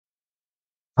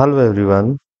Hello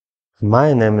everyone,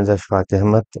 my name is Ashfaq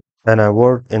Ahmed and I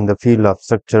work in the field of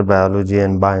structural biology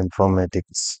and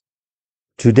bioinformatics.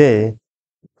 Today,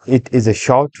 it is a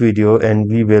short video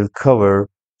and we will cover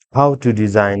how to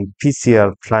design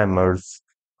PCR primers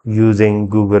using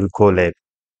Google Colab.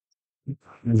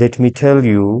 Let me tell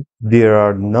you, there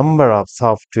are number of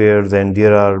softwares and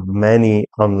there are many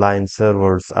online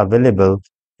servers available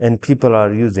and people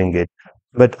are using it.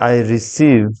 But I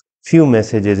receive few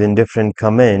messages in different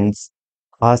comments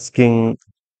asking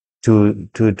to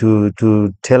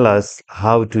tell us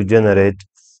how to generate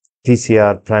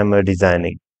PCR primer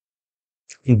designing.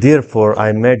 Therefore,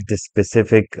 I made this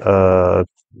specific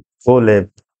collab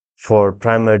for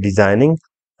primer designing.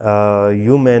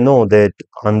 You may know that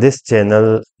on this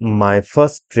channel, my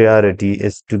first priority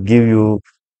is to give you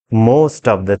most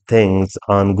of the things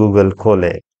on Google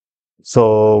Colab.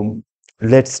 So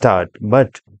let's start.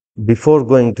 But before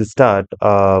going to start,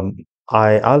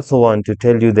 I also want to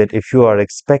tell you that if you are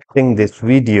expecting this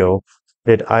video,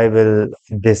 that I will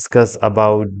discuss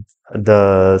about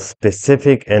the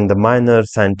specific and the minor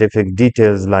scientific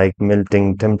details like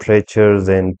melting temperatures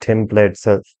and template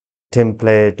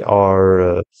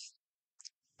or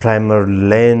primer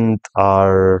length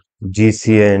or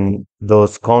GCN,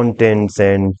 those contents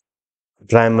and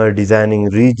primer designing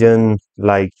region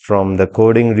like from the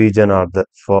coding region or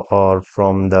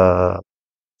from the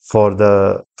for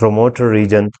the promoter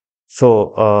region.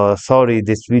 So sorry,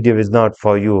 this video is not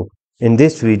for you. In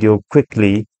this video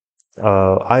quickly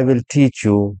I will teach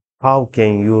you how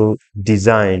can you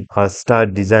design or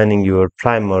start designing your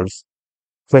primers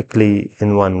quickly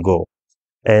in one go,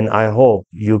 and I hope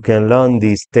you can learn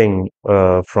these things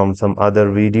from some other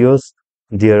videos.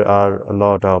 There are a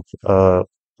lot of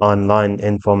online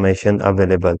information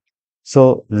available.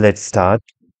 So let's start.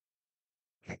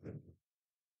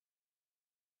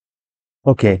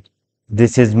 Okay,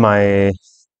 this is my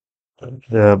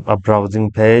a browsing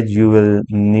page. You will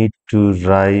need to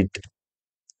write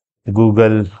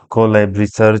Google Colab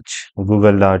Research,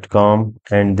 google.com,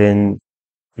 and then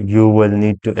you will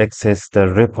need to access the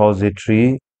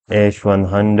repository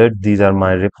H100. These are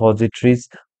my repositories.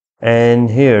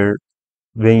 And here,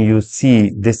 when you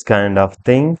see this kind of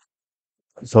thing,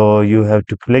 so you have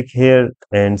to click here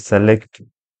and select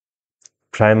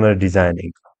primer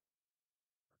designing.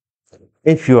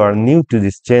 If you are new to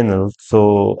this channel,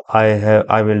 so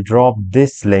I will drop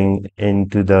this link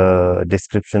into the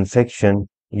description section.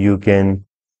 You can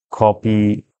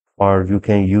copy or you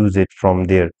can use it from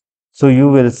there. So you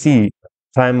will see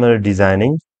primer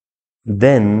designing.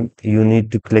 Then you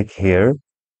need to click here.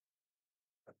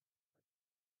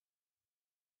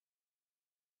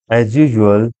 As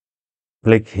usual,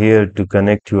 click here to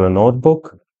connect your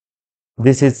notebook.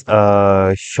 This is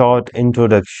a short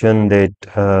introduction that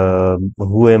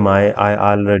who am I?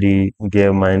 I already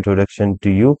gave my introduction to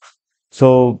you.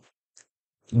 So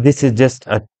this is just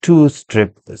a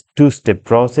two-step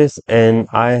process, and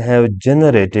I have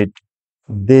generated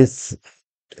this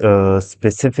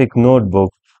specific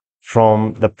notebook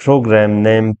from the program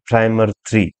named Primer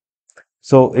 3.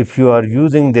 So if you are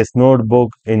using this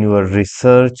notebook in your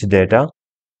research data,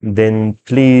 then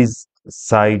please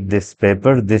cite this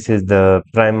paper. This is the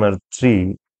Primer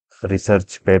 3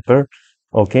 research paper.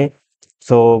 Okay.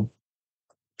 So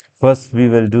first we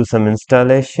will do some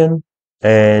installation,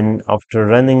 and after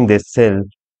running this cell,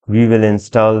 we will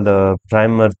install the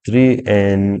Primer 3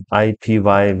 and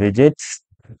IPY widgets.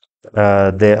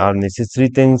 They are necessary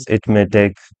things. It may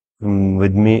take,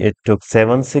 with me, it took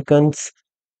 7 seconds.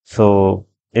 So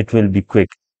it will be quick.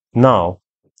 Now,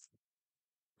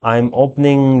 I'm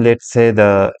opening, let's say,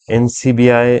 the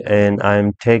NCBI, and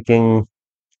I'm taking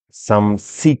some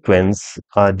sequence,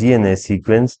 DNA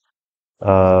sequence,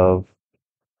 uh,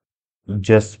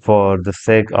 just for the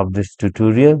sake of this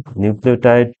tutorial,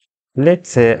 nucleotide. Let's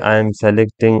say I'm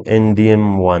selecting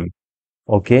NDM1.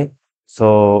 Okay,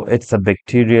 so it's a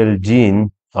bacterial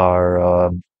gene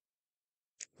or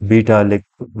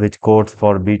which codes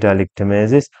for beta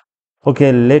lactamases.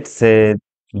 Okay, let's say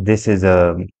this is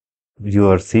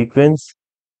your sequence,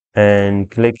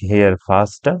 and click here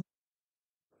faster.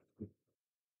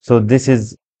 So this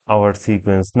is our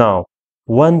sequence. Now,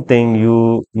 one thing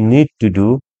you need to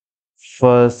do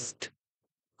first,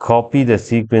 copy the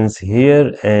sequence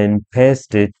here and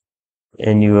paste it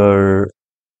in your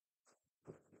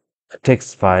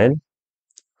text file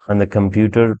on the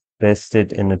computer. Paste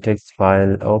it in a text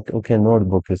file. Okay, okay,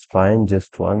 notebook is fine.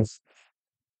 Just once.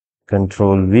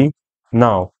 Control V.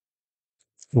 Now,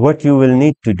 what you will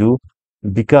need to do,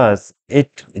 because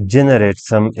it generates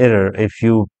some error if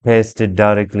you paste it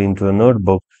directly into a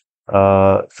notebook,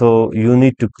 So you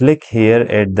need to click here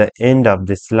at the end of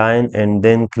this line and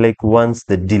then click once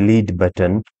the delete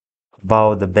button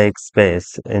above the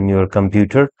backspace in your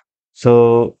computer.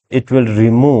 So it will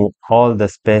remove all the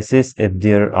spaces if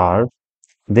there are,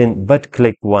 then but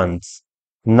click once.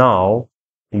 Now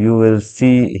you will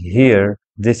see here,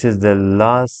 this is the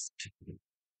last.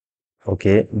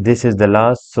 Okay, this is the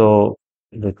last. So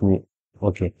let me,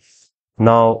 okay.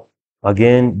 Now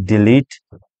again, delete.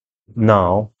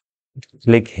 Now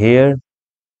click here,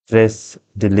 press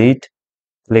delete,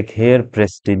 click here,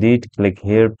 press delete, click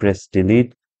here, press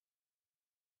delete.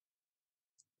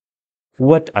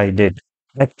 What I did,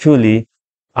 actually,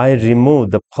 I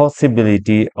removed the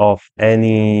possibility of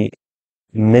any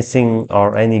missing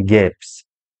or any gaps.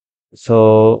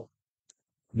 So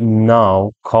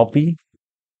now copy.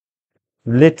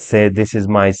 Let's say this is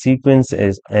my sequence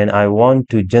is, and I want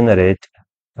to generate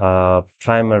a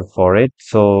primer for it.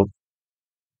 So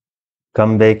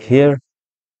come back here.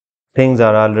 Things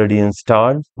are already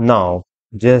installed. Now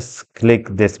just click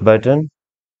this button.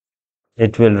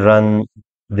 It will run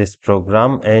this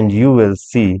program and you will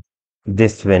see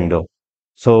this window.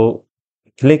 So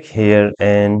click here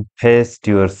and paste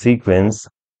your sequence.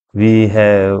 We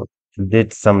have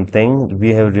did something. We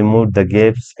have removed the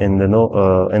gaps in the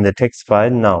no in the text file.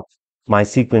 Now my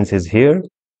sequence is here.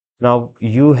 Now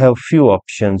you have few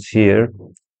options here.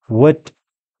 What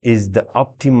is the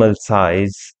optimal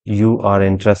size you are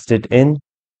interested in?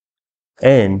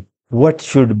 And what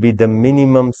should be the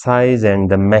minimum size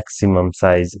and the maximum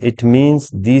size? It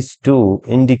means these two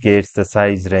indicates the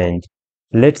size range.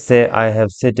 Let's say I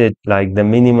have set it like the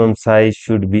minimum size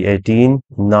should be 18,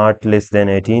 not less than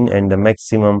 18, and the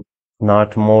maximum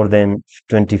not more than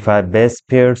 25 base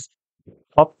pairs.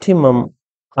 Optimum,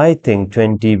 I think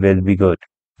 20 will be good,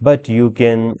 but you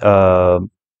can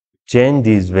change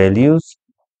these values.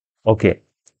 Okay,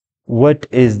 what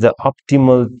is the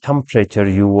optimal temperature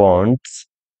you want?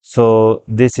 So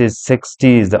this is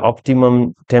 60 is the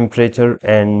optimum temperature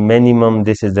and minimum,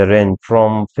 this is the range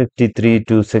from 53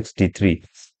 to 63.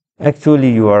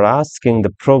 Actually, you are asking the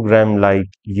program like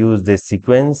use this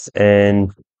sequence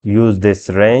and use this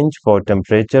range for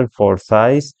temperature, for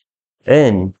size.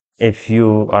 And if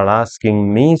you are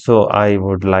asking me, so I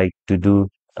would like to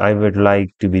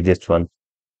be this one.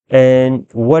 And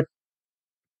what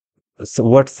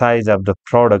size of the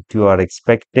product you are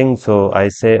expecting? So I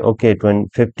say, okay,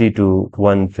 50 to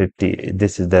 150.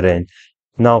 This is the range.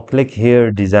 Now click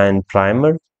here, design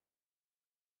primer.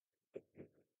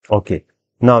 Okay.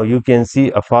 Now you can see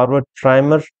a forward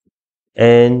primer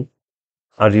and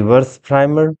a reverse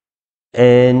primer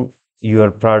and your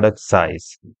product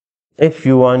size. If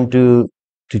you want to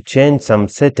change some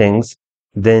settings,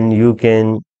 then you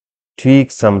can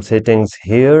tweak some settings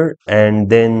here and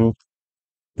then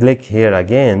click here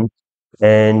again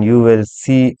and you will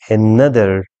see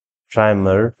another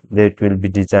primer that will be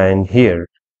designed here.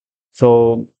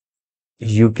 So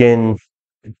you can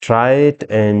try it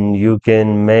and you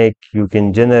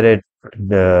can generate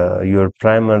your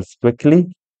primers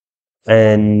quickly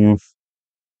and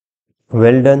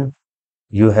well done.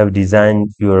 You have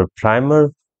designed your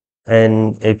primer.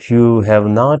 And if you have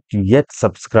not yet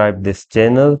subscribed this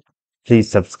channel, please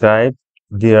subscribe.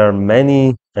 There are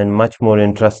many and much more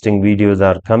interesting videos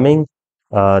are coming.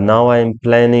 Now I am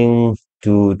planning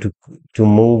to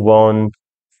move on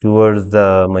towards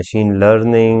the machine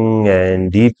learning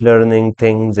and deep learning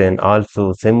things and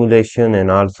also simulation and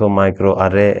also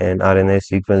microarray and RNA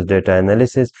sequence data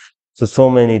analysis. So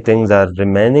many things are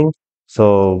remaining.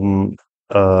 So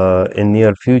in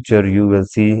near future you will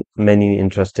see many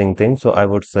interesting things, so I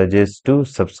would suggest to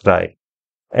subscribe.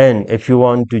 And if you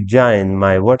want to join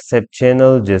my WhatsApp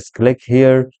channel, just click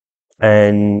here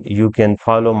and you can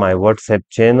follow my WhatsApp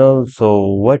channel. So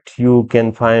what you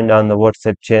can find on the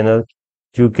WhatsApp channel,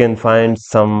 you can find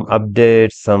some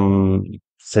updates, some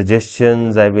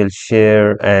suggestions I will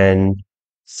share, and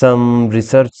some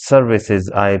research services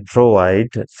I provide.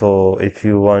 So if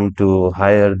you want to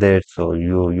hire that, so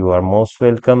you are most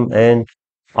welcome, and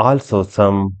also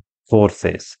some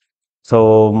courses.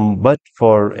 So, but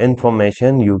for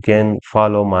information, you can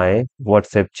follow my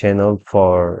WhatsApp channel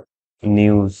for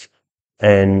news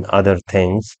and other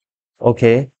things.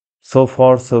 Okay, so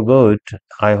far so good.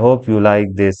 I hope you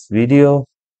like this video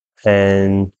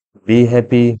and be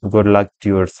happy. Good luck to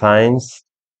your science.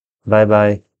 Bye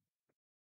bye.